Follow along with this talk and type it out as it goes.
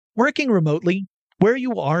Working remotely, where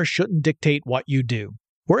you are shouldn't dictate what you do.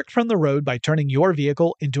 Work from the road by turning your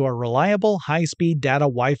vehicle into a reliable high-speed data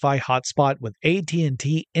Wi-Fi hotspot with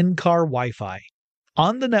AT&T in-car Wi-Fi.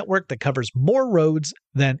 On the network that covers more roads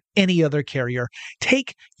than any other carrier,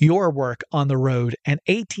 take your work on the road and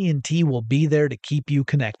AT&T will be there to keep you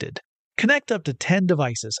connected. Connect up to 10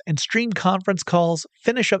 devices and stream conference calls,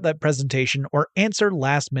 finish up that presentation, or answer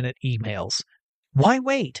last-minute emails. Why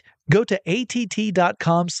wait? Go to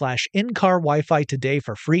att.com/in-car Wi-Fi today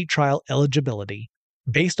for free trial eligibility.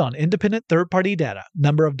 Based on independent third-party data,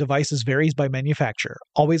 number of devices varies by manufacturer.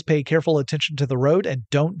 Always pay careful attention to the road and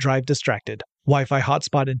don't drive distracted. Wi-Fi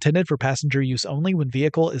hotspot intended for passenger use only when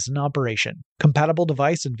vehicle is in operation. Compatible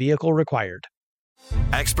device and vehicle required.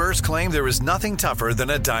 Experts claim there is nothing tougher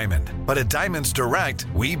than a diamond. But at Diamonds Direct,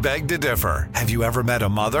 we beg to differ. Have you ever met a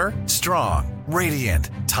mother? Strong,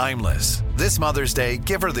 radiant, timeless. This Mother's Day,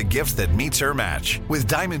 give her the gift that meets her match. With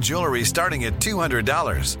diamond jewelry starting at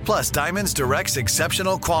 $200. Plus Diamonds Direct's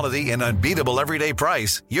exceptional quality and unbeatable everyday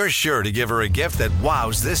price, you're sure to give her a gift that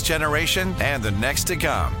wows this generation and the next to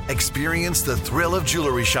come. Experience the thrill of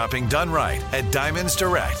jewelry shopping done right at Diamonds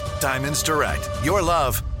Direct. Diamonds Direct. Your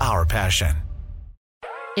love, our passion.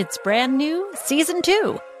 It's brand new, Season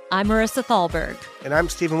 2. I'm Marissa Thalberg. And I'm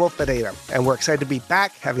Stephen Wolf-Bedeta, and we're excited to be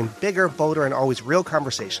back having bigger, bolder, and always real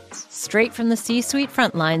conversations. Straight from the C-suite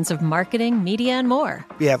front lines of marketing, media, and more.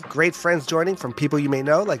 We have great friends joining from people you may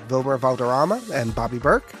know, like Vilmer Valderrama and Bobby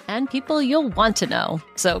Burke. And people you'll want to know.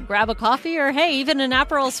 So grab a coffee or, hey, even an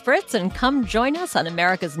Aperol Spritz and come join us on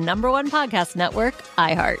America's #1 podcast network,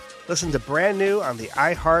 iHeart. Listen to Brand New on the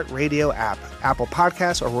iHeart Radio app, Apple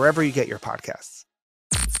Podcasts, or wherever you get your podcasts.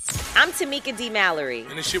 I'm Tamika D. Mallory.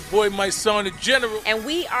 And it's your boy, my son, the General. And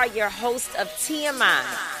we are your hosts of TMI.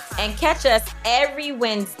 And catch us every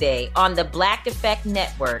Wednesday on the Black Effect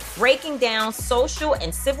Network, breaking down social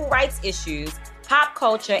and civil rights issues, pop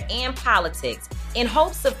culture, and politics in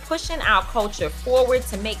hopes of pushing our culture forward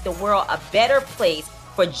to make the world a better place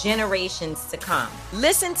for generations to come.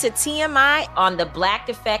 Listen to TMI on the Black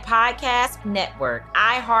Effect Podcast Network,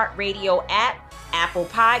 iHeartRadio app, Apple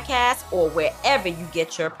Podcasts, or wherever you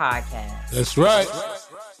get your podcasts. That's right.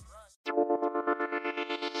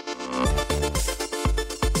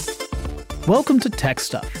 Welcome to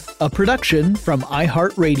TechStuff, a production from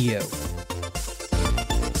iHeartRadio.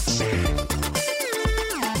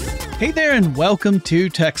 Hey there and welcome to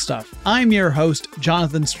TechStuff. I'm your host,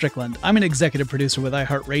 Jonathan Strickland. I'm an executive producer with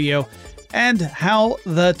iHeartRadio. And how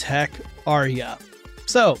the tech are ya?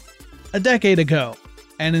 So, a decade ago,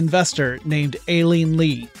 an investor named Aileen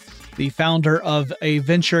Lee, the founder of a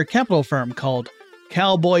venture capital firm called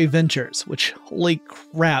Cowboy Ventures, which, holy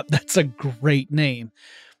crap, that's a great name.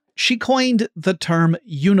 She coined the term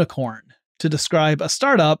unicorn to describe a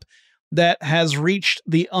startup that has reached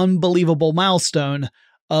the unbelievable milestone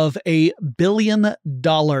of a $1 billion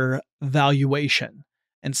valuation.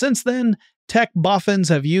 And since then, tech boffins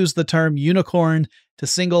have used the term unicorn to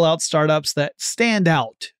single out startups that stand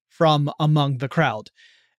out from among the crowd.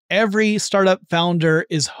 Every startup founder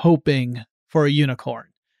is hoping for a unicorn.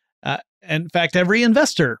 In fact, every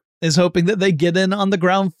investor is hoping that they get in on the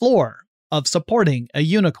ground floor of supporting a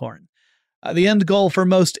unicorn. The end goal for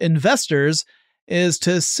most investors is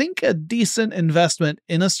to sink a decent investment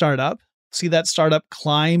in a startup, see that startup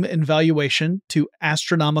climb in valuation to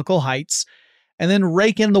astronomical heights, and then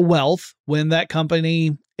rake in the wealth when that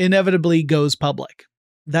company inevitably goes public.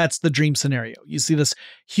 That's the dream scenario. You see this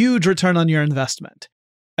huge return on your investment.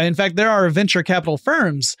 In fact, there are venture capital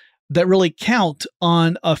firms that really count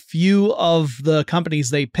on a few of the companies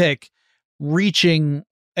they pick reaching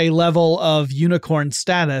a level of unicorn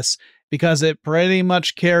status because it pretty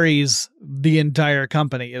much carries the entire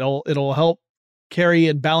company. It'll help carry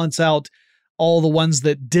and balance out all the ones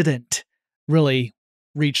that didn't really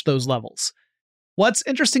reach those levels. What's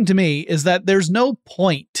interesting to me is that there's no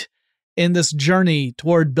point in this journey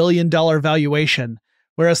toward $1 billion valuation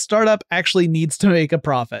where a startup actually needs to make a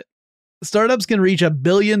profit. Startups can reach $1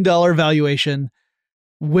 billion valuation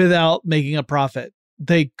without making a profit.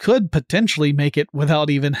 They could potentially make it without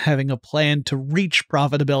even having a plan to reach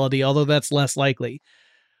profitability, although that's less likely.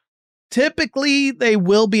 Typically, they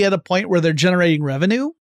will be at a point where they're generating revenue,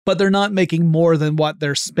 but they're not making more than what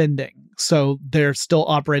they're spending. So they're still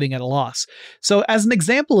operating at a loss. So as an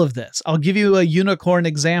example of this, I'll give you a unicorn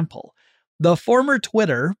example. The former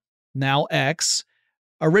Twitter, now X,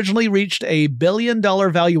 originally reached a $1 billion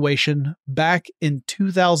valuation back in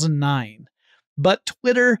 2009. But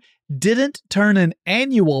Twitter didn't turn an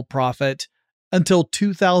annual profit until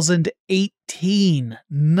 2018,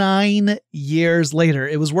 9 years later.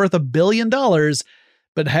 It was worth $1 billion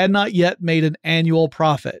but had not yet made an annual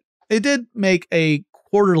profit. It did make a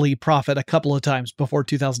quarterly profit a couple of times before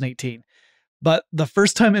 2018, but the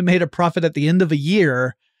first time it made a profit at the end of a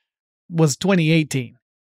year was 2018.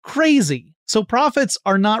 Crazy. So profits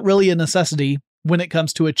are not really a necessity when it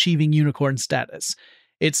comes to achieving unicorn status.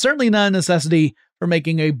 It's certainly not a necessity for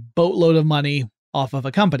making a boatload of money off of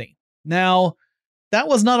a company. Now, that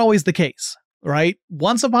was not always the case, right?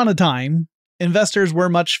 Once upon a time, investors were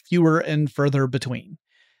much fewer and further between.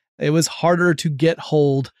 It was harder to get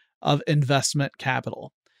hold of investment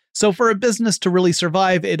capital. So for a business to really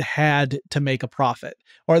survive, it had to make a profit,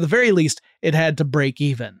 or at the very least, it had to break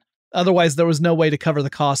even. Otherwise, there was no way to cover the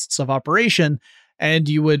costs of operation, and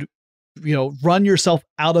you would, run yourself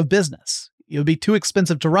out of business. It would be too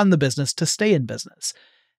expensive to run the business to stay in business.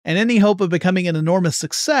 And any hope of becoming an enormous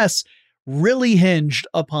success really hinged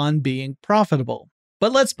upon being profitable.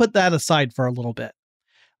 But let's put that aside for a little bit.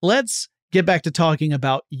 Let's get back to talking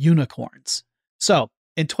about unicorns. So,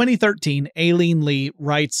 in 2013, Aileen Lee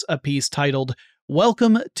writes a piece titled,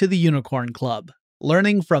 "Welcome to the Unicorn Club,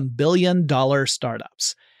 Learning from Billion-Dollar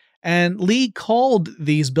Startups." And Lee called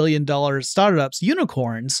these billion-dollar startups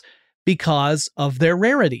unicorns because of their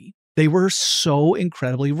rarity. They were so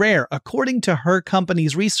incredibly rare. According to her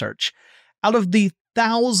company's research, out of the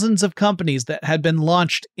thousands of companies that had been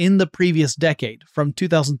launched in the previous decade, from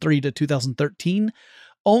 2003 to 2013,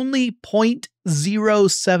 only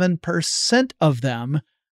 0.07% of them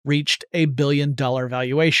reached a billion-dollar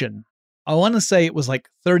valuation. I want to say it was like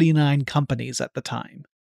 39 companies at the time.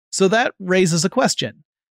 So that raises a question.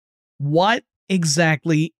 What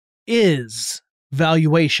exactly is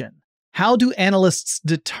valuation? How do analysts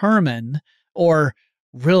determine, or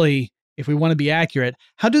really, if we want to be accurate,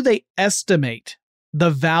 how do they estimate the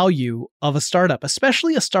value of a startup,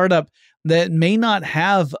 especially a startup that may not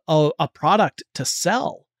have a product to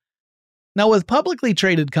sell? Now, with publicly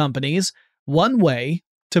traded companies, one way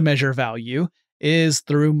to measure value is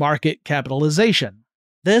through market capitalization.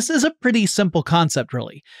 This is a pretty simple concept,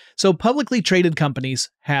 really. So publicly traded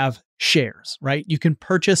companies have shares, right? You can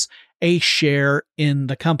purchase a share in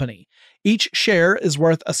the company. Each share is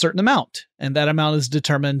worth a certain amount, and that amount is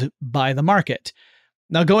determined by the market.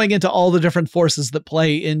 Now, going into all the different forces that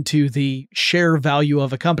play into the share value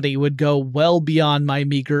of a company would go well beyond my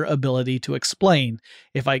meager ability to explain.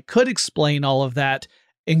 If I could explain all of that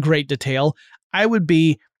in great detail, I would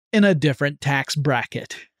be in a different tax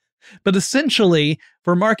bracket. But essentially,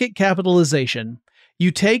 for market capitalization,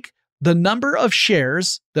 you take the number of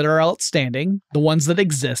shares that are outstanding, the ones that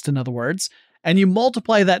exist, in other words, and you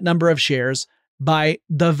multiply that number of shares by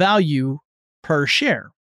the value per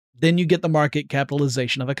share. Then you get the market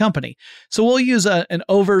capitalization of a company. So we'll use an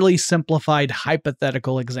overly simplified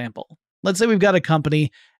hypothetical example. Let's say we've got a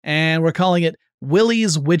company and we're calling it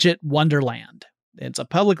Willy's Widget Wonderland. It's a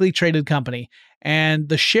publicly traded company, and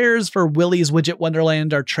the shares for Willy's Widget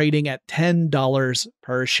Wonderland are trading at $10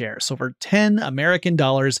 per share. So for 10 American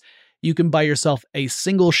dollars, you can buy yourself a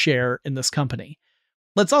single share in this company.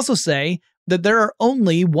 Let's also say that there are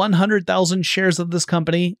only 100,000 shares of this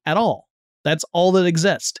company at all. That's all that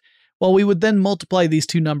exist. Well, we would then multiply these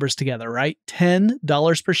two numbers together, right?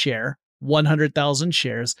 $10 per share, 100,000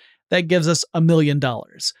 shares. That gives us $1 million.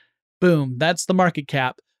 Boom, that's the market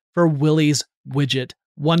cap for Willy's Widget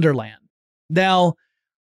Wonderland. Now,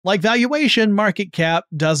 like valuation, market cap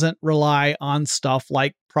doesn't rely on stuff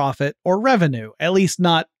like profit or revenue, at least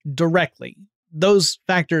not directly. Those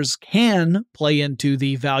factors can play into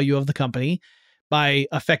the value of the company by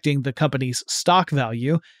affecting the company's stock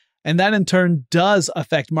value, and that in turn does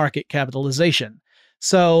affect market capitalization.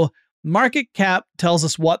 So market cap tells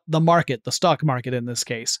us what the market, the stock market in this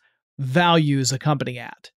case, values a company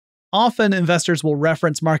at. Often investors will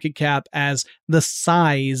reference market cap as the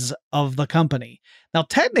size of the company. Now,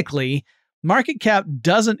 technically, market cap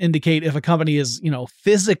doesn't indicate if a company is,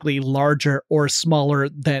 physically larger or smaller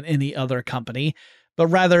than any other company, but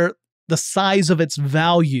rather the size of its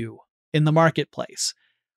value in the marketplace.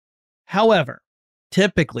 However,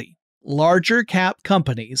 typically, larger cap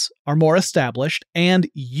companies are more established, and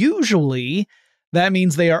usually that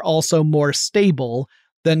means they are also more stable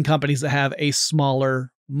than companies that have a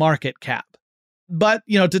smaller market cap. But,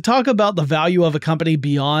 to talk about the value of a company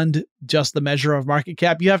beyond just the measure of market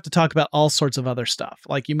cap, you have to talk about all sorts of other stuff.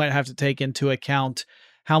 Like you might have to take into account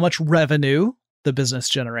how much revenue the business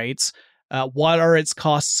generates, what are its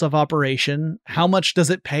costs of operation, how much does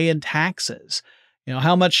it pay in taxes,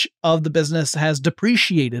 how much of the business has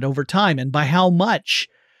depreciated over time and by how much.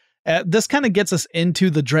 This kind of gets us into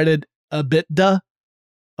the dreaded EBITDA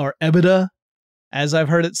or EBITDA, as I've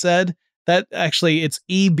heard it said. That actually, it's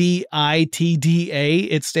EBITDA.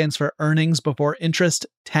 It stands for earnings before interest,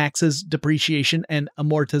 taxes, depreciation, and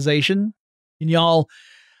amortization. And y'all,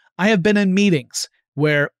 I have been in meetings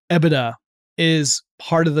where EBITDA is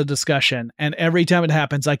part of the discussion. And every time it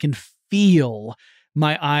happens, I can feel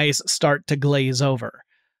my eyes start to glaze over.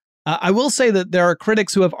 I will say that there are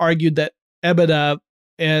critics who have argued that EBITDA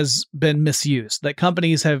has been misused, that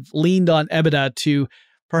companies have leaned on EBITDA to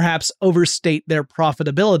perhaps overstate their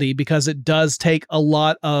profitability because it does take a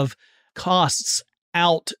lot of costs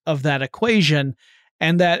out of that equation,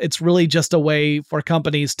 and that it's really just a way for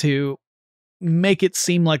companies to make it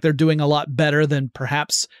seem like they're doing a lot better than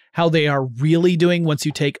perhaps how they are really doing once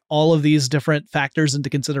you take all of these different factors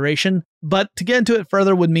into consideration. But to get into it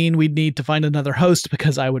further would mean we'd need to find another host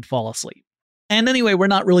because I would fall asleep. And anyway, we're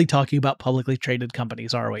not really talking about publicly traded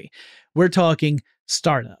companies, are we? We're talking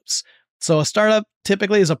startups. So a startup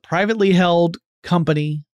typically is a privately held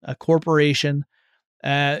company, a corporation.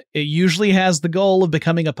 It usually has the goal of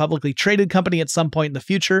becoming a publicly traded company at some point in the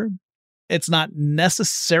future. It's not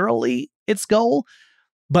necessarily its goal,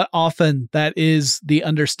 but often that is the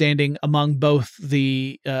understanding among both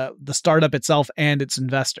the startup itself and its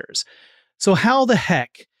investors. So how the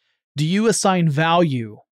heck do you assign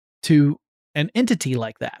value to an entity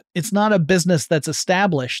like that? It's not a business that's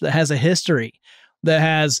established, that has a history, that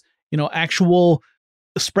has, actual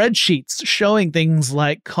spreadsheets showing things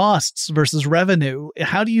like costs versus revenue.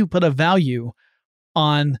 How do you put a value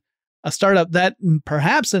on a startup that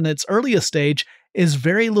perhaps in its earliest stage is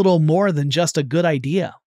very little more than just a good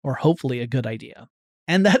idea, or hopefully a good idea?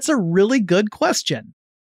 And that's a really good question.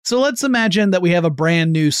 So let's imagine that we have a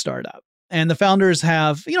brand new startup and the founders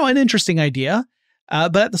have, an interesting idea,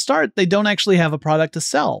 but at the start, they don't actually have a product to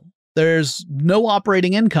sell. There's no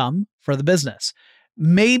operating income for the business.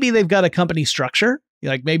 Maybe they've got a company structure,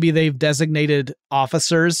 like maybe they've designated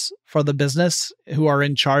officers for the business who are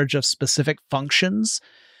in charge of specific functions.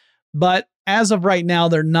 But as of right now,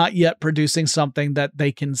 they're not yet producing something that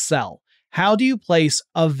they can sell. How do you place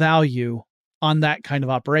a value on that kind of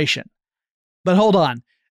operation? But hold on,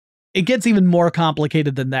 it gets even more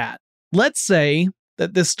complicated than that. Let's say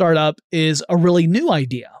that this startup is a really new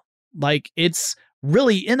idea, like it's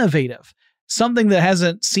really innovative, something that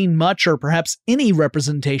hasn't seen much or perhaps any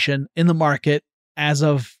representation in the market as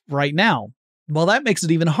of right now. Well, that makes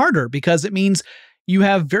it even harder because it means you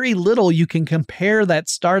have very little you can compare that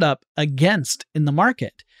startup against in the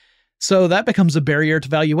market. So that becomes a barrier to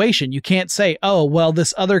valuation. You can't say, oh, well,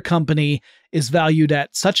 this other company is valued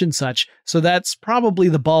at such and such, so that's probably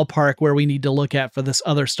the ballpark where we need to look at for this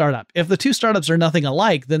other startup. If the two startups are nothing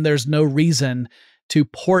alike, then there's no reason to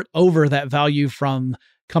port over that value from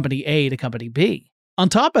company A to company B. On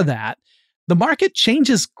top of that, the market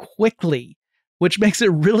changes quickly, which makes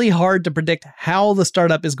it really hard to predict how the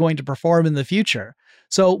startup is going to perform in the future.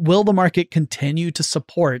 So will the market continue to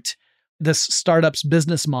support this startup's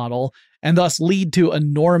business model and thus lead to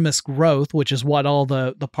enormous growth, which is what all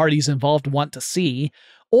the parties involved want to see?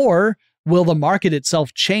 Or will the market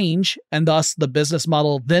itself change and thus the business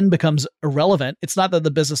model then becomes irrelevant? It's not that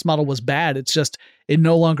the business model was bad, it's just it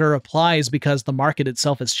no longer applies because the market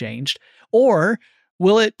itself has changed. Or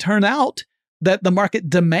will it turn out that the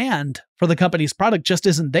market demand for the company's product just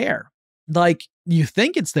isn't there? Like, you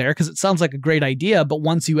think it's there because it sounds like a great idea, but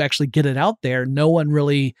once you actually get it out there, no one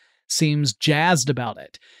really seems jazzed about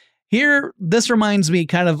it. Here, this reminds me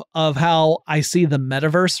kind of how I see the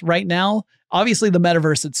metaverse right now. Obviously, the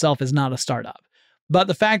metaverse itself is not a startup, but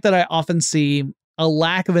the fact that I often see a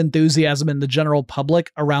lack of enthusiasm in the general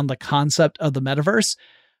public around the concept of the metaverse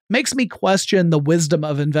makes me question the wisdom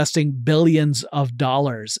of investing billions of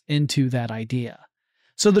dollars into that idea.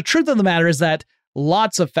 So the truth of the matter is that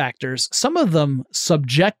lots of factors, some of them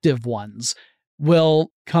subjective ones,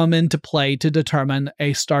 will come into play to determine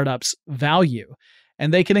a startup's value.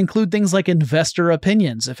 And they can include things like investor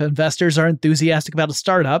opinions. If investors are enthusiastic about a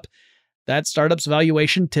startup, that startup's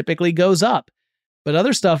valuation typically goes up. But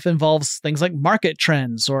other stuff involves things like market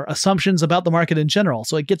trends or assumptions about the market in general.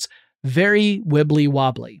 So it gets very wibbly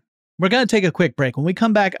wobbly. We're going to take a quick break. When we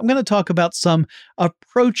come back, I'm going to talk about some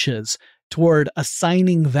approaches toward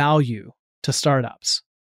assigning value to startups.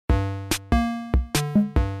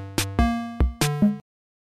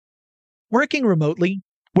 Working remotely,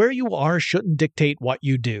 where you are shouldn't dictate what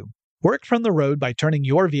you do. Work from the road by turning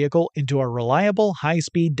your vehicle into a reliable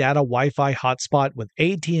high-speed data Wi-Fi hotspot with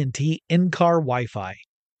AT&T in-car Wi-Fi.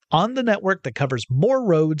 On the network that covers more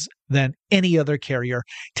roads than any other carrier,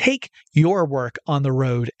 take your work on the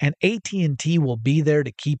road and AT&T will be there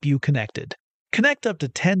to keep you connected. Connect up to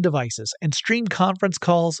 10 devices and stream conference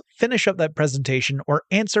calls, finish up that presentation, or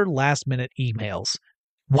answer last-minute emails.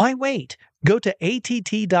 Why wait? Go to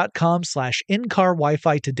att.com/in-car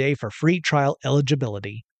Wi-Fi today for free trial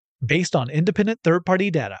eligibility. Based on independent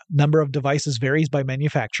third-party data, number of devices varies by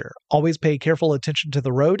manufacturer. Always pay careful attention to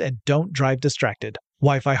the road and don't drive distracted.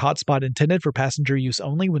 Wi-Fi hotspot intended for passenger use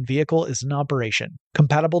only when vehicle is in operation.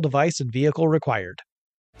 Compatible device and vehicle required.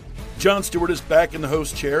 Jon Stewart is back in the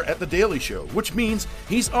host chair at The Daily Show, which means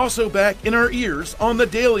he's also back in our ears on The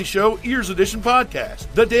Daily Show Ears Edition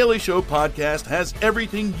podcast. The Daily Show podcast has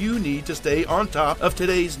everything you need to stay on top of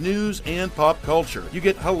today's news and pop culture. You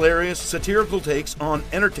get hilarious, satirical takes on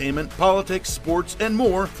entertainment, politics, sports, and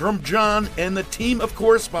more from Jon and the team of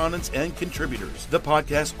correspondents and contributors. The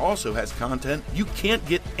podcast also has content you can't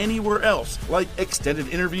get anywhere else, like extended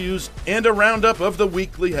interviews and a roundup of the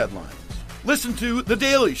weekly headlines. Listen to The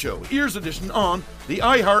Daily Show, Ears Edition, on the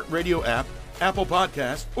iHeartRadio app, Apple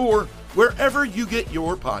Podcasts, or wherever you get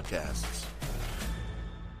your podcasts.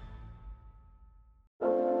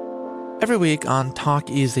 Every week on Talk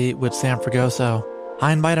Easy with Sam Fragoso,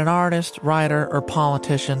 I invite an artist, writer, or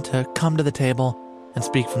politician to come to the table and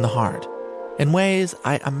speak from the heart, in ways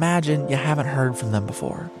I imagine you haven't heard from them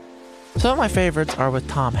before. Some of my favorites are with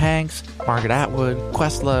Tom Hanks, Margaret Atwood,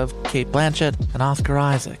 Questlove, Cate Blanchett, and Oscar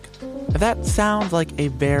Isaac. If that sounds like a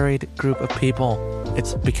varied group of people,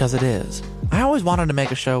 it's because it is. I always wanted to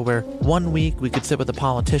make a show where one week we could sit with a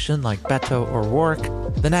politician like Beto O'Rourke,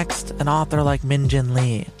 the next an author like Min-Jin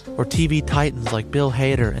Lee, or TV titans like Bill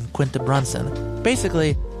Hader and Quinta Brunson.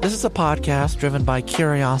 Basically, this is a podcast driven by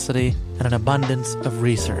curiosity and an abundance of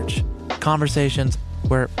research. Conversations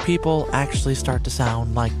where people actually start to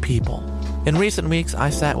sound like people. In recent weeks, I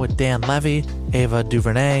sat with Dan Levy, Ava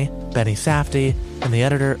DuVernay, Benny Safdie, and the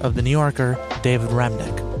editor of The New Yorker, David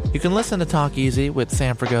Remnick. You can listen to Talk Easy with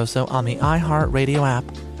Sam Fragoso on the iHeartRadio app,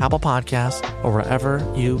 Apple Podcasts, or wherever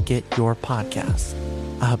you get your podcasts.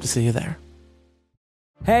 I hope to see you there.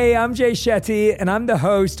 Hey, I'm Jay Shetty, and I'm the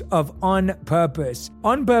host of On Purpose.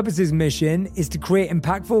 On Purpose's mission is to create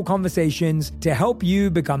impactful conversations to help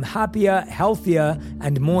you become happier, healthier,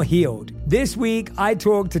 and more healed. This week, I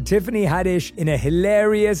talked to Tiffany Haddish in a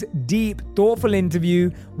hilarious, deep, thoughtful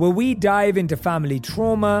interview where we dive into family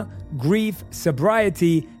trauma, grief,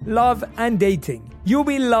 sobriety, love, and dating. You'll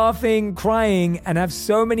be laughing, crying, and have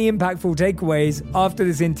so many impactful takeaways after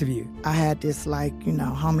this interview. I had this,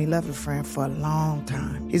 homie lover friend for a long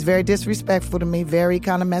time. He's very disrespectful to me, very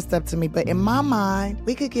kind of messed up to me. But in my mind,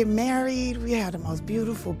 we could get married. We had the most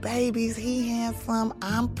beautiful babies. He handsome.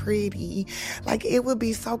 I'm pretty. It would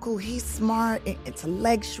be so cool. He's smart and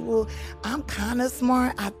intellectual. I'm kind of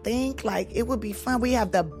smart, I think. It would be fun. We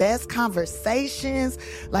have the best conversations.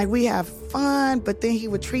 We have fun, but then he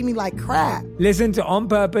would treat me like crap. Listen to On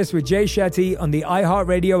Purpose with Jay Shetty on the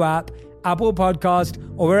iHeartRadio app, Apple Podcast,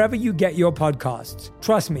 or wherever you get your podcasts.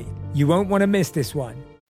 Trust me, you won't want to miss this one.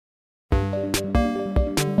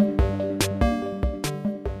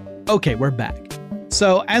 Okay, we're back.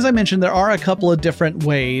 So, as I mentioned, there are a couple of different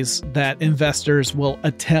ways that investors will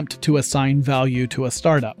attempt to assign value to a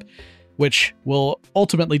startup, which will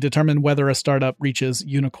ultimately determine whether a startup reaches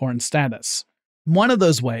unicorn status. One of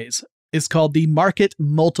those ways is called the market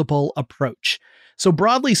multiple approach. So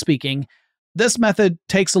broadly speaking, this method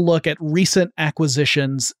takes a look at recent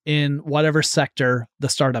acquisitions in whatever sector the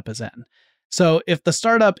startup is in. So if the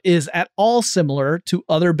startup is at all similar to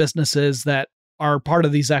other businesses that are part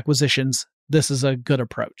of these acquisitions, this is a good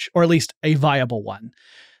approach, or at least a viable one.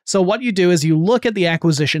 So what you do is you look at the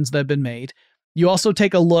acquisitions that have been made. You also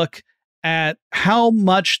take a look at how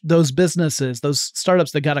much those businesses, those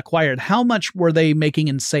startups that got acquired, how much were they making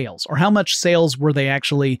in sales, or how much sales were they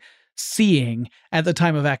actually seeing at the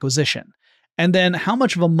time of acquisition? And then how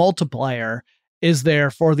much of a multiplier is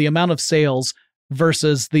there for the amount of sales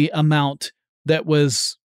versus the amount that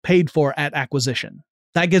was paid for at acquisition?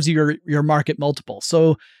 That gives you your market multiple.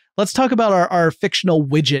 So let's talk about our fictional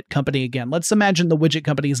widget company again. Let's imagine the widget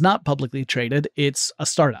company is not publicly traded. It's a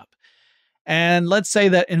startup. And let's say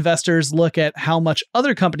that investors look at how much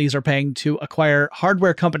other companies are paying to acquire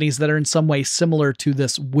hardware companies that are in some way similar to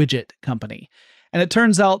this widget company. And it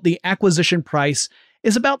turns out the acquisition price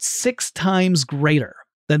is about 6 times greater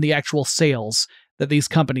than the actual sales that these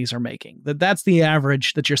companies are making. That's the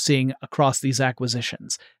average that you're seeing across these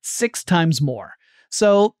acquisitions. 6 times more.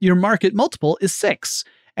 So your market multiple is 6.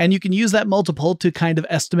 And you can use that multiple to kind of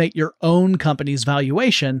estimate your own company's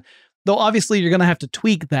valuation. Though obviously you're going to have to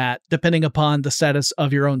tweak that depending upon the status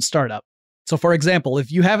of your own startup. So for example,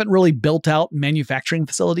 if you haven't really built out manufacturing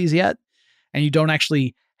facilities yet, and you don't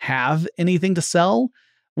actually have anything to sell,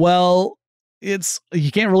 well,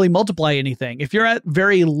 you can't really multiply anything. If you're at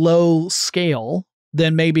very low scale,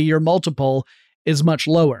 then maybe your multiple is much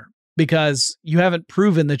lower. because you haven't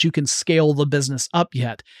proven that you can scale the business up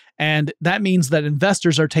yet. And that means that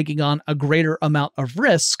investors are taking on a greater amount of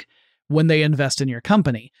risk when they invest in your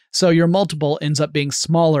company. So your multiple ends up being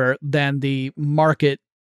smaller than the market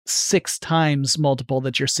 6 times multiple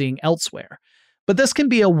that you're seeing elsewhere. But this can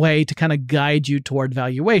be a way to kind of guide you toward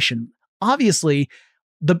valuation. Obviously,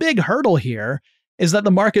 the big hurdle here is that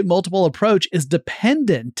the market multiple approach is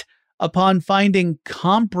dependent upon finding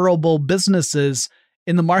comparable businesses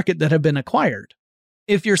in the market that have been acquired.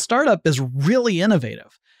 If your startup is really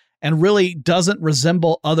innovative and really doesn't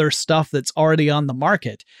resemble other stuff that's already on the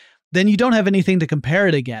market, then you don't have anything to compare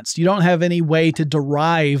it against. You don't have any way to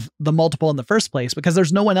derive the multiple in the first place because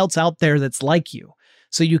there's no one else out there that's like you.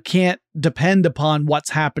 So you can't depend upon what's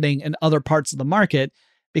happening in other parts of the market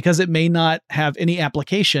because it may not have any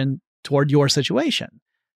application toward your situation.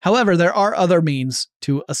 However, there are other means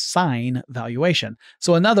to assign valuation.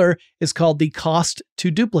 So another is called the cost to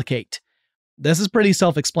duplicate. This is pretty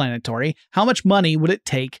self-explanatory. How much money would it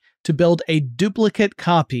take to build a duplicate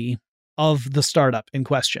copy of the startup in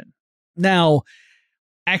question? Now,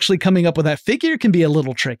 actually coming up with that figure can be a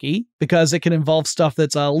little tricky because it can involve stuff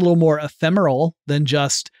that's a little more ephemeral than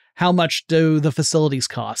just how much do the facilities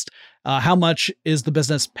cost? How much is the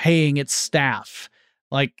business paying its staff?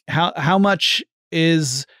 Like how much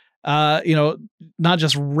is, not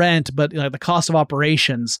just rent, but the cost of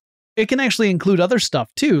operations. It can actually include other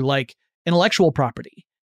stuff too, like intellectual property.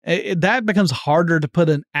 That becomes harder to put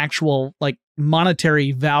an actual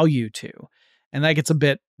monetary value to. And that gets a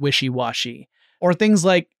bit wishy-washy. Or things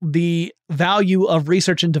like the value of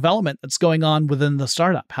research and development that's going on within the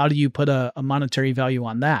startup. How do you put a monetary value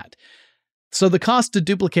on that? So the cost to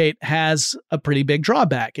duplicate has a pretty big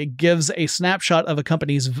drawback. It gives a snapshot of a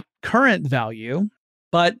company's current value,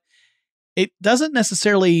 but it doesn't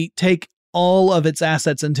necessarily take all of its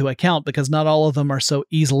assets into account because not all of them are so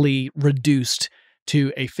easily reduced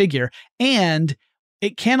to a figure. And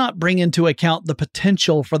it cannot bring into account the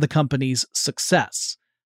potential for the company's success,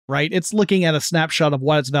 right? It's looking at a snapshot of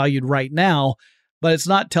what it's valued right now, but it's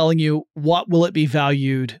not telling you what will it be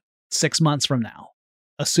valued 6 months from now,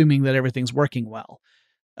 assuming that everything's working well.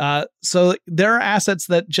 So there are assets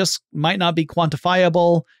that just might not be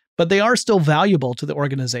quantifiable, but they are still valuable to the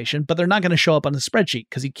organization, but they're not going to show up on the spreadsheet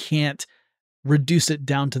because you can't reduce it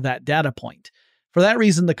down to that data point. For that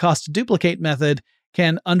reason, the cost to duplicate method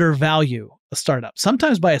can undervalue a startup,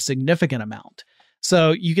 sometimes by a significant amount.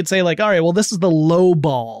 So you could say all right, well, this is the low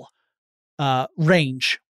ball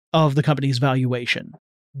range of the company's valuation.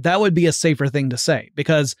 That would be a safer thing to say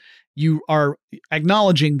because you are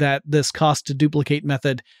acknowledging that this cost to duplicate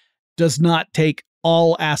method does not take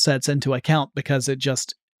all assets into account because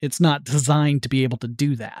it's not designed to be able to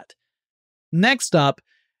do that. Next up,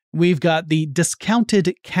 we've got the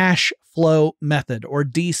discounted cash flow method, or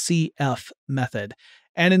DCF method.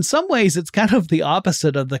 And in some ways, it's kind of the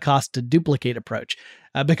opposite of the cost to duplicate approach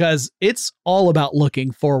because it's all about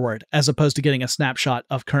looking forward as opposed to getting a snapshot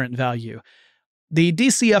of current value. The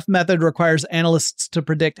DCF method requires analysts to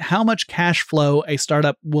predict how much cash flow a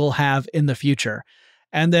startup will have in the future,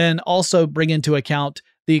 and then also bring into account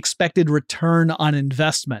the expected return on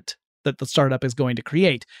investment that the startup is going to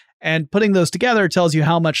create. And putting those together tells you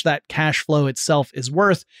how much that cash flow itself is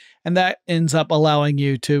worth, and that ends up allowing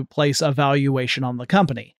you to place a valuation on the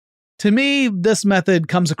company. To me, this method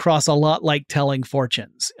comes across a lot like telling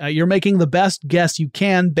fortunes. You're making the best guess you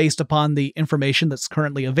can based upon the information that's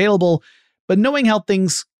currently available, but knowing how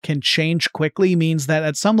things can change quickly means that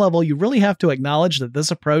at some level you really have to acknowledge that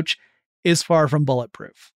this approach is far from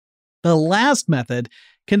bulletproof. The last method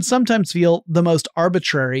can sometimes feel the most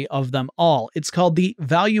arbitrary of them all. It's called the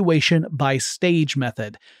valuation by stage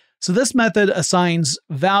method. So this method assigns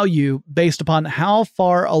value based upon how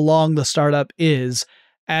far along the startup is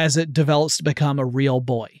as it develops to become a real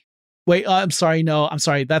boy. Wait, I'm sorry,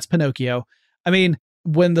 that's Pinocchio. I mean,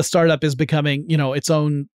 when the startup is becoming, its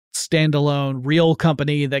own standalone real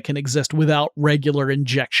company that can exist without regular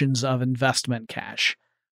injections of investment cash.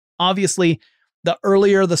 Obviously, the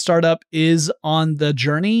earlier the startup is on the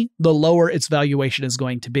journey, the lower its valuation is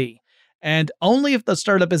going to be. And only if the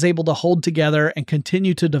startup is able to hold together and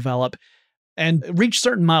continue to develop and reach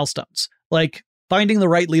certain milestones, like finding the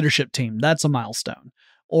right leadership team, that's a milestone,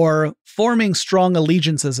 or forming strong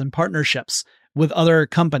allegiances and partnerships with other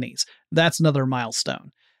companies, that's another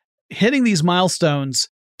milestone. Hitting these milestones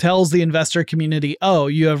tells the investor community, oh,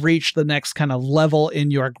 you have reached the next kind of level in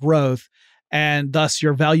your growth, and thus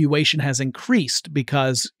your valuation has increased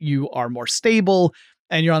because you are more stable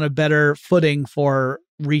and you're on a better footing for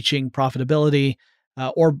reaching profitability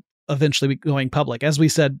or eventually going public. As we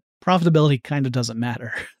said, profitability kind of doesn't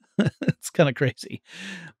matter. It's kind of crazy.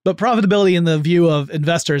 But profitability in the view of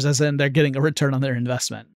investors, as in they're getting a return on their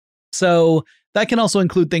investment. So that can also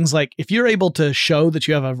include things like if you're able to show that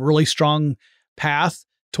you have a really strong path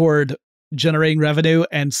toward generating revenue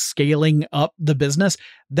and scaling up the business,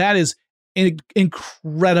 that is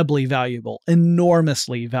incredibly valuable,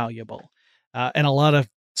 enormously valuable. And a lot of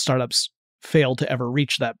startups fail to ever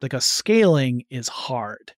reach that because scaling is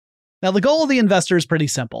hard. Now, the goal of the investor is pretty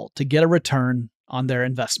simple: to get a return on their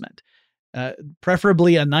investment,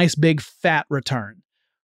 preferably a nice big fat return.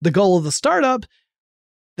 The goal of the startup,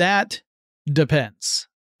 that depends.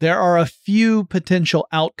 There are a few potential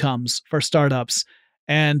outcomes for startups,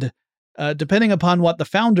 and depending upon what the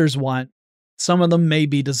founders want, some of them may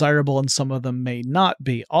be desirable and some of them may not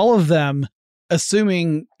be. All of them,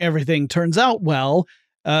 assuming everything turns out well,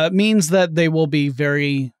 means that they will be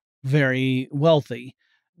very, very wealthy.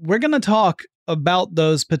 We're going to talk about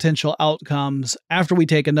those potential outcomes after we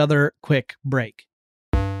take another quick break.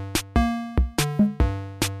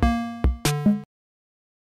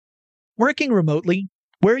 Working remotely,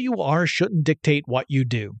 where you are shouldn't dictate what you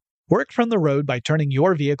do. Work from the road by turning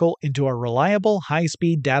your vehicle into a reliable,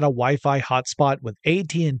 high-speed data Wi-Fi hotspot with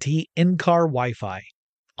AT&T in-car Wi-Fi.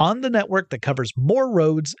 On the network that covers more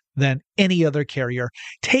roads than any other carrier,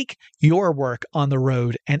 take your work on the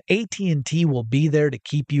road and AT&T will be there to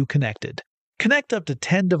keep you connected. Connect up to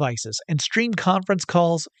 10 devices and stream conference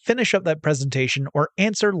calls, finish up that presentation, or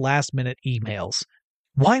answer last-minute emails.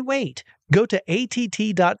 Why wait? Go to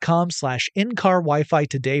att.com/in-car Wi-Fi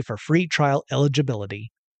today for free trial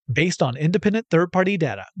eligibility. Based on independent third-party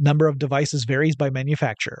data, number of devices varies by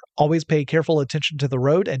manufacturer. Always pay careful attention to the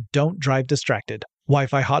road and don't drive distracted.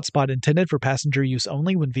 Wi-Fi hotspot intended for passenger use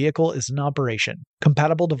only when vehicle is in operation.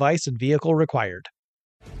 Compatible device and vehicle required.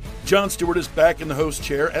 Jon Stewart is back in the host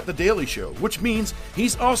chair at The Daily Show, which means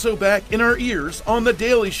he's also back in our ears on The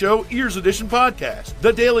Daily Show Ears Edition podcast.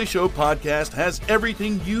 The Daily Show podcast has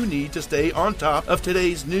everything you need to stay on top of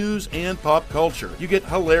today's news and pop culture. You get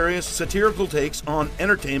hilarious, satirical takes on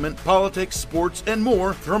entertainment, politics, sports, and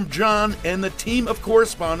more from Jon and the team of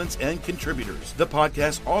correspondents and contributors. The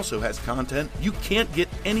podcast also has content you can't get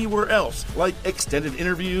anywhere else, like extended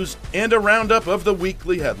interviews and a roundup of the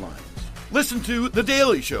weekly headlines. Listen to The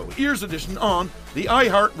Daily Show, Ears Edition, on the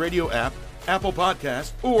iHeartRadio app, Apple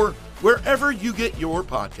Podcasts, or wherever you get your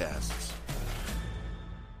podcasts.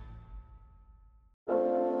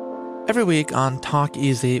 Every week on Talk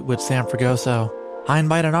Easy with Sam Fragoso, I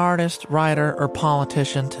invite an artist, writer, or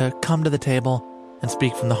politician to come to the table and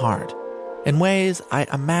speak from the heart in ways I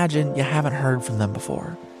imagine you haven't heard from them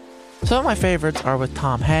before. Some of my favorites are with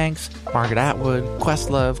Tom Hanks, Margaret Atwood,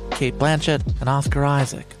 Questlove, Cate Blanchett, and Oscar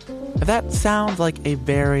Isaac. If that sounds like a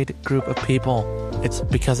varied group of people, it's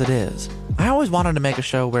because it is. I always wanted to make a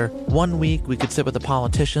show where one week we could sit with a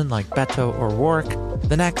politician like Beto or Rourke,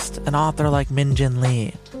 the next an author like Min Jin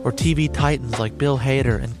Lee, or TV titans like Bill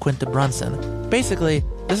Hader and Quinta Brunson. Basically,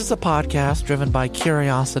 this is a podcast driven by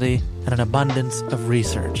curiosity and an abundance of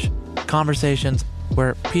research. Conversations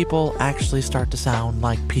where people actually start to sound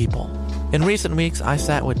like people. In recent weeks, I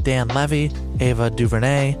sat with Dan Levy, Ava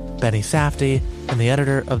DuVernay, Benny Safdie, and the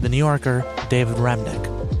editor of The New Yorker, David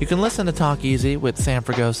Remnick. You can listen to Talk Easy with Sam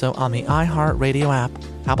Fragoso on the iHeartRadio app,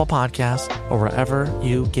 Apple Podcasts, or wherever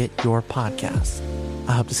you get your podcasts.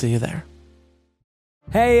 I hope to see you there.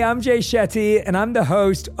 Hey, I'm Jay Shetty, and I'm the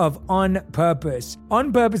host of On Purpose.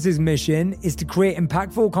 On Purpose's mission is to create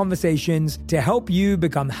impactful conversations to help you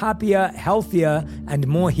become happier, healthier, and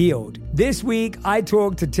more healed. This week, I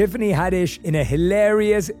talked to Tiffany Haddish in a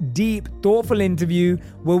hilarious, deep, thoughtful interview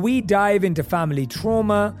where we dive into family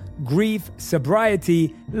trauma, grief,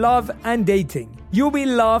 sobriety, love, and dating. You'll be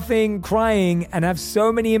laughing, crying, and have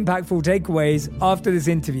so many impactful takeaways after this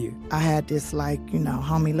interview. I had this,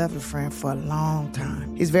 homie lover friend for a long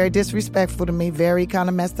time. He's very disrespectful to me, very kind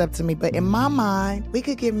of messed up to me. But in my mind, we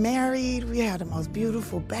could get married. We have the most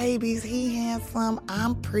beautiful babies. He handsome.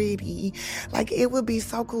 I'm pretty. It would be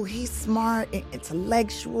so cool. He's smart and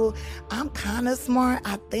intellectual. I'm kind of smart,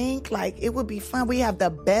 I think. It would be fun. We have the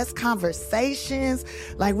best conversations.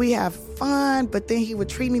 We have fun, but then he would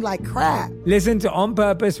treat me like crap. Listen to On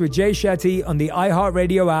Purpose with Jay Shetty on the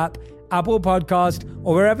iHeartRadio app, Apple Podcast,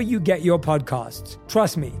 or wherever you get your podcasts.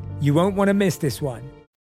 Trust me, you won't want to miss this one.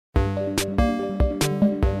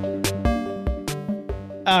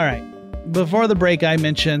 All right. Before the break, I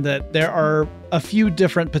mentioned that there are a few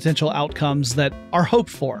different potential outcomes that are hoped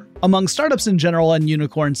for among startups in general and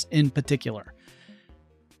unicorns in particular.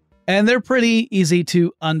 And they're pretty easy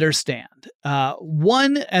to understand.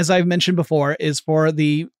 One, as I've mentioned before, is for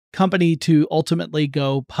the company to ultimately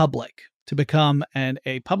go public, to become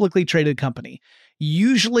a publicly traded company.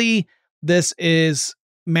 Usually This is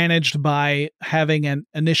managed by having an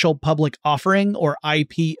initial public offering or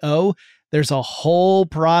IPO. There's a whole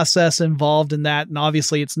process involved in that. And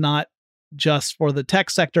obviously, it's not just for the tech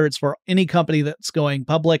sector, it's for any company that's going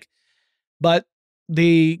public. But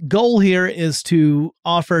the goal here is to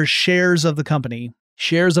offer shares of the company,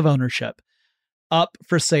 shares of ownership, up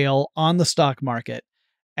for sale on the stock market.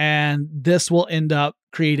 And this will end up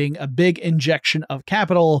creating a big injection of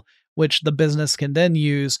capital, which the business can then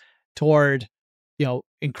use toward,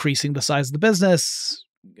 increasing the size of the business,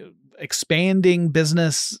 expanding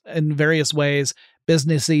business in various ways,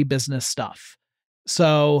 businessy business stuff.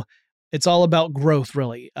 So it's all about growth,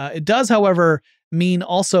 really. It does, however, mean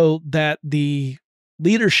also that the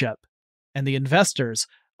leadership and the investors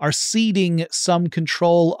are ceding some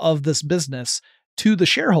control of this business to the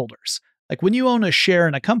shareholders. Like when you own a share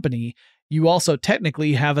in a company, you also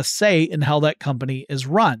technically have a say in how that company is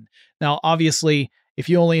run. Now, obviously, if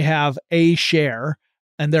you only have a share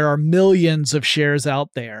and there are millions of shares out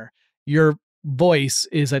there, your voice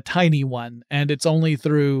is a tiny one, and it's only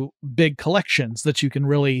through big collections that you can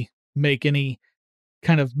really make any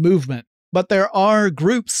kind of movement. But there are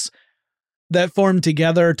groups that form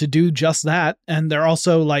together to do just that. And they're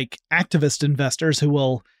also like activist investors who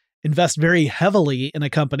will invest very heavily in a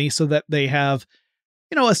company so that they have,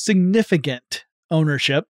 a significant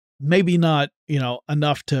ownership, maybe not,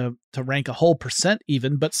 enough to rank a whole percent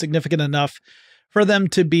even, but significant enough for them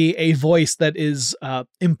to be a voice that is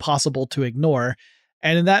impossible to ignore.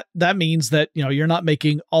 And that means that, you're not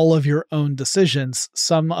making all of your own decisions.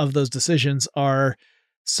 Some of those decisions are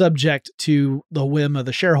subject to the whim of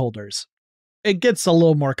the shareholders. It gets a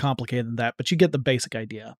little more complicated than that, but you get the basic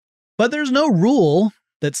idea. But there's no rule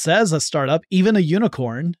that says a startup, even a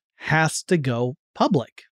unicorn, has to go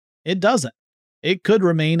public. It doesn't. It could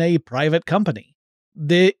remain a private company.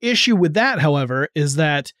 The issue with that, however, is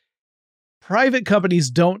that private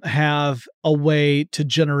companies don't have a way to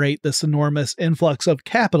generate this enormous influx of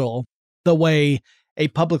capital the way a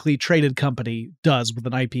publicly traded company does with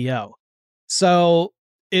an IPO. So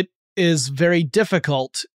it is very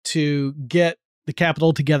difficult to get the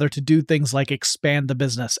capital together to do things like expand the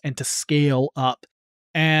business and to scale up.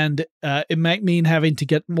 And it might mean having to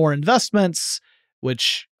get more investments,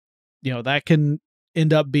 which, that can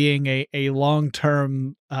end up being a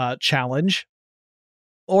long-term challenge,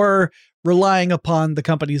 or relying upon the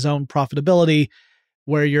company's own profitability,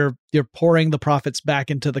 where you're pouring the profits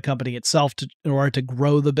back into the company itself in order to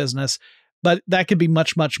grow the business. But that could be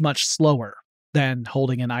much, much, much slower than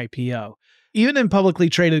holding an IPO. Even in publicly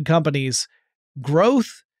traded companies,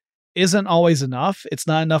 growth isn't always enough. It's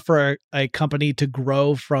not enough for a company to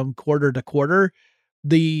grow from quarter to quarter.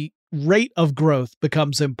 The rate of growth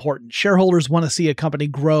becomes important. Shareholders want to see a company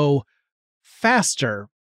grow faster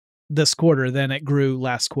this quarter than it grew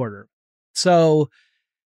last quarter. So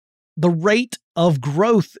the rate of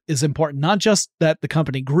growth is important, not just that the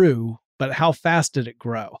company grew, but how fast did it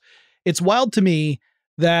grow? It's wild to me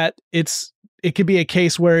that it could be a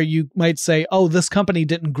case where you might say, oh, this company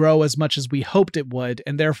didn't grow as much as we hoped it would,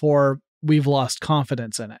 and therefore we've lost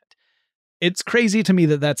confidence in it. It's crazy to me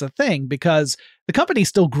that that's a thing because the company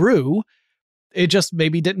still grew. It just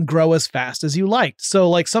maybe didn't grow as fast as you liked. So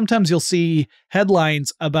like sometimes you'll see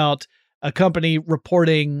headlines about a company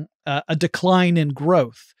reporting a decline in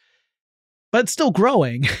growth, but it's still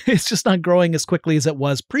growing. It's just not growing as quickly as it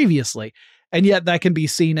was previously. And yet that can be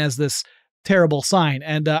seen as this terrible sign.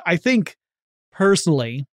 And I think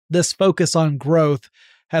personally, this focus on growth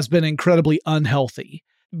has been incredibly unhealthy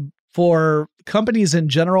for companies in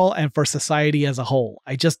general and for society as a whole.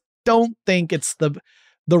 I just don't think it's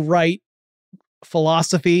the right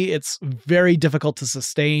philosophy. It's very difficult to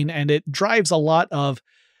sustain, and it drives a lot of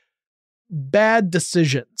bad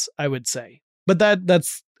decisions, I would say. But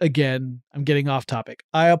that's again, I'm getting off topic.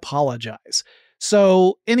 I apologize.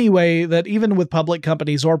 So anyway, that even with public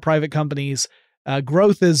companies or private companies,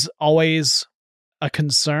 growth is always a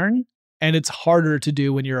concern, and it's harder to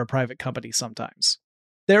do when you're a private company sometimes.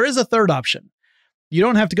 There is a third option. You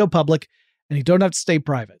don't have to go public, and you don't have to stay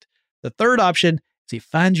private. The third option is you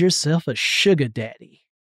find yourself a sugar daddy.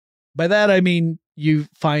 By that, I mean you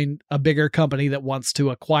find a bigger company that wants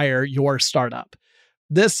to acquire your startup.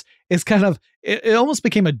 This is it almost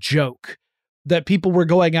became a joke that people were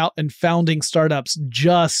going out and founding startups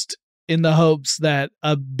just in the hopes that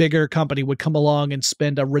a bigger company would come along and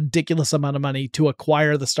spend a ridiculous amount of money to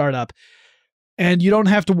acquire the startup. And you don't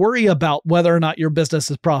have to worry about whether or not your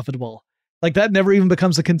business is profitable. Like that never even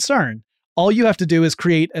becomes a concern. All you have to do is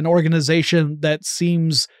create an organization that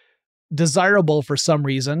seems desirable for some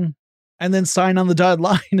reason, and then sign on the dotted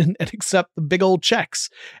line and accept the big old checks.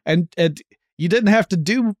 And You didn't have to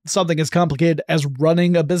do something as complicated as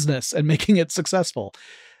running a business and making it successful.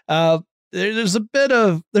 There's a bit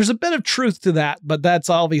of truth to that, but that's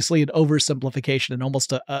obviously an oversimplification and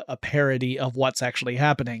almost a parody of what's actually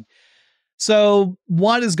happening. So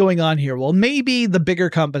what is going on here? Well, maybe the bigger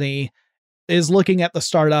company is looking at the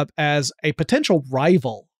startup as a potential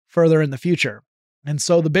rival further in the future. And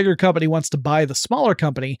so the bigger company wants to buy the smaller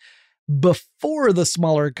company before the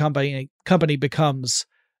smaller company becomes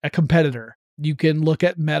a competitor. You can look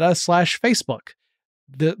at Meta/Facebook.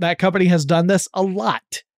 That company has done this a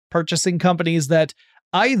lot, purchasing companies that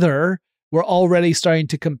either were already starting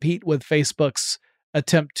to compete with Facebook's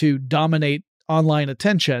attempt to dominate online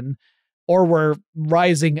attention, or were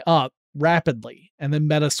rising up rapidly. And then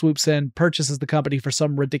Meta swoops in, purchases the company for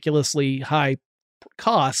some ridiculously high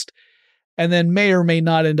cost, and then may or may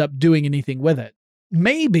not end up doing anything with it.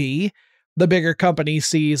 Maybe the bigger company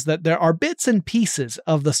sees that there are bits and pieces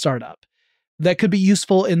of the startup that could be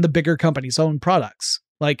useful in the bigger company's own products.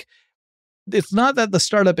 Like, it's not that the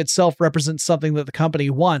startup itself represents something that the company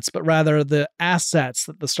wants, but rather the assets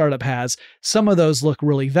that the startup has. Some of those look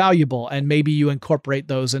really valuable, and maybe you incorporate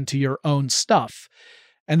those into your own stuff.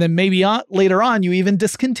 And then maybe later on, you even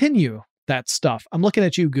discontinue that stuff. I'm looking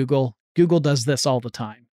at you, Google. Google does this all the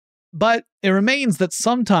time. But it remains that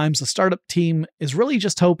sometimes the startup team is really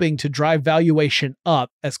just hoping to drive valuation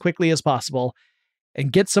up as quickly as possible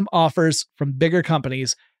and get some offers from bigger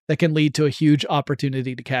companies that can lead to a huge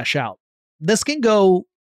opportunity to cash out. This can go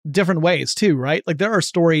different ways too, right? Like, there are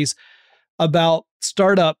stories about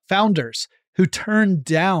startup founders who turn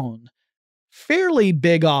down fairly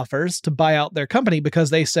big offers to buy out their company because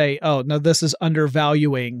they say, oh, no, this is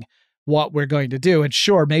undervaluing what we're going to do. And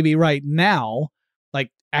sure, maybe right now,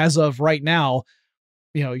 like as of right now,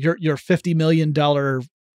 your $50 million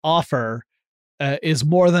offer is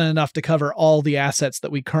more than enough to cover all the assets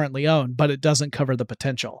that we currently own, but it doesn't cover the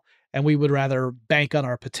potential. And we would rather bank on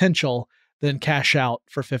our potential than cash out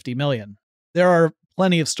for $50 million. There are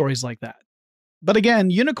plenty of stories like that. But again,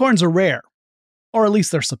 unicorns are rare, or at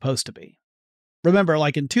least they're supposed to be. Remember,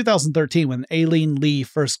 like in 2013, when Aileen Lee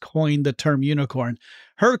first coined the term unicorn,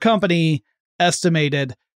 her company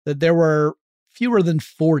estimated that there were fewer than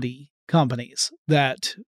 40 companies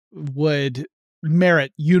that would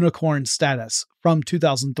merit unicorn status from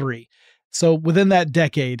 2003. So within that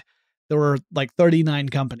decade, there were like 39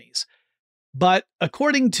 companies. But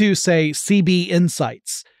according to, say, CB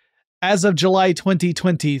Insights, as of July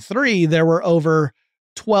 2023, there were over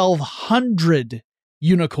 1,200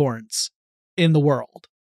 unicorns in the world.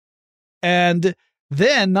 And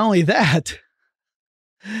then, not only that,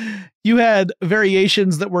 you had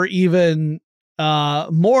variations that were even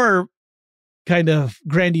more kind of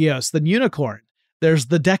grandiose than unicorn. There's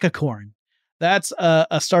the decacorn. That's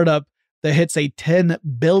a startup that hits a $10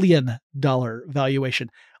 billion valuation.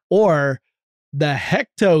 Or the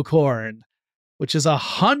hectocorn, which is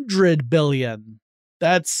 $100 billion.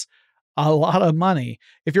 That's a lot of money.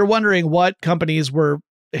 If you're wondering what companies were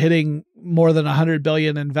hitting more than $100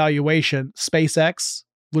 billion in valuation, SpaceX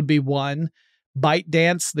would be one.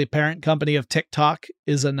 ByteDance, the parent company of TikTok,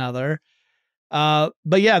 is another.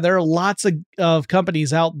 But yeah, there are lots of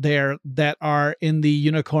companies out there that are in the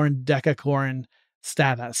unicorn, decacorn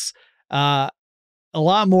status. A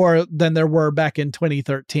lot more than there were back in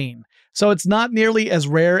 2013. So it's not nearly as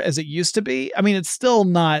rare as it used to be. I mean, it's still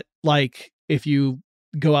not like if you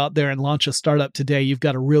go out there and launch a startup today, you've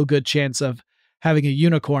got a real good chance of having a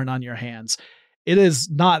unicorn on your hands. It is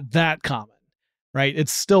not that common, right?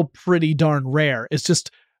 It's still pretty darn rare. It's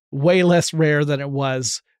just way less rare than it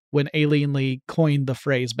was when Aileen Lee coined the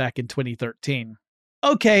phrase back in 2013.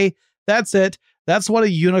 Okay, that's it. That's what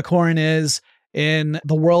a unicorn is in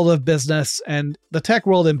the world of business, and the tech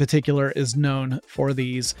world in particular is known for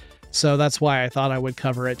these. So that's why I thought I would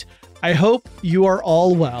cover it. I hope you are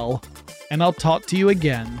all well, and I'll talk to you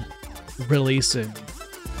again really soon.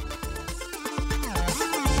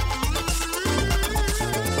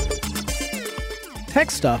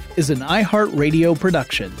 TechStuff is an iHeartRadio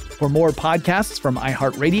production. For more podcasts from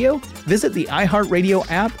iHeartRadio, visit the iHeartRadio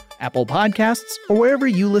app, Apple Podcasts, or wherever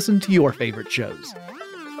you listen to your favorite shows.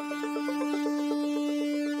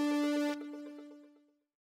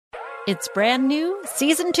 It's brand new,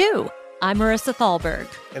 Season 2. I'm Marissa Thalberg.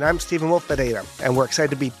 And I'm Stephen Wolf-Bedeta, and we're excited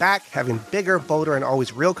to be back having bigger, bolder, and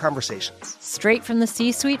always real conversations. Straight from the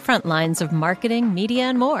C-suite front lines of marketing, media,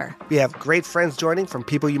 and more. We have great friends joining from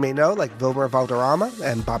people you may know, like Vilmer Valderrama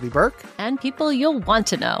and Bobby Burke. And people you'll want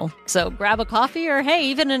to know. So grab a coffee or, hey,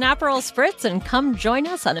 even an Aperol Spritz and come join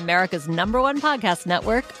us on America's #1 podcast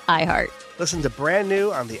network, iHeart. Listen to Brand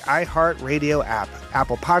New on the iHeartRadio app,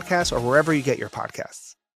 Apple Podcasts, or wherever you get your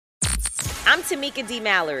podcasts. I'm Tamika D.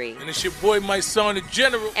 Mallory. And it's your boy, my son, the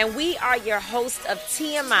General. And we are your hosts of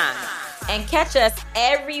TMI. And catch us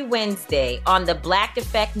every Wednesday on the Black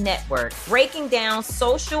Effect Network, breaking down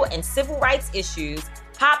social and civil rights issues,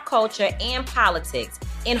 pop culture, and politics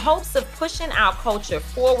in hopes of pushing our culture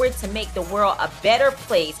forward to make the world a better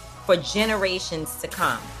place for generations to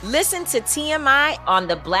come. Listen to TMI on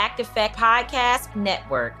the Black Effect Podcast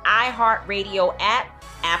Network, iHeartRadio app,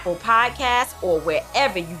 Apple Podcasts, or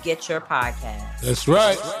wherever you get your podcasts. That's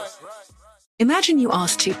right. Imagine you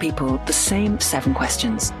ask two people the same 7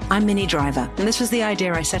 questions. I'm Minnie Driver, and this was the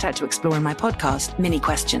idea I set out to explore in my podcast, Mini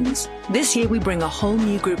Questions. This year, we bring a whole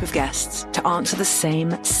new group of guests to answer the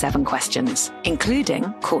same 7 questions,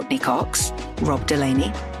 including Courtney Cox, Rob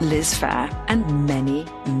Delaney, Liz Fair, and many,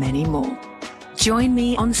 many more. Join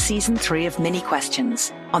me on Season 3 of Mini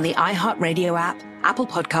Questions on the iHeartRadio app, Apple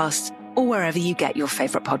Podcasts, or wherever you get your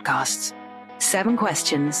favorite podcasts. 7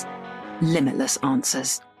 questions, limitless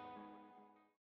answers.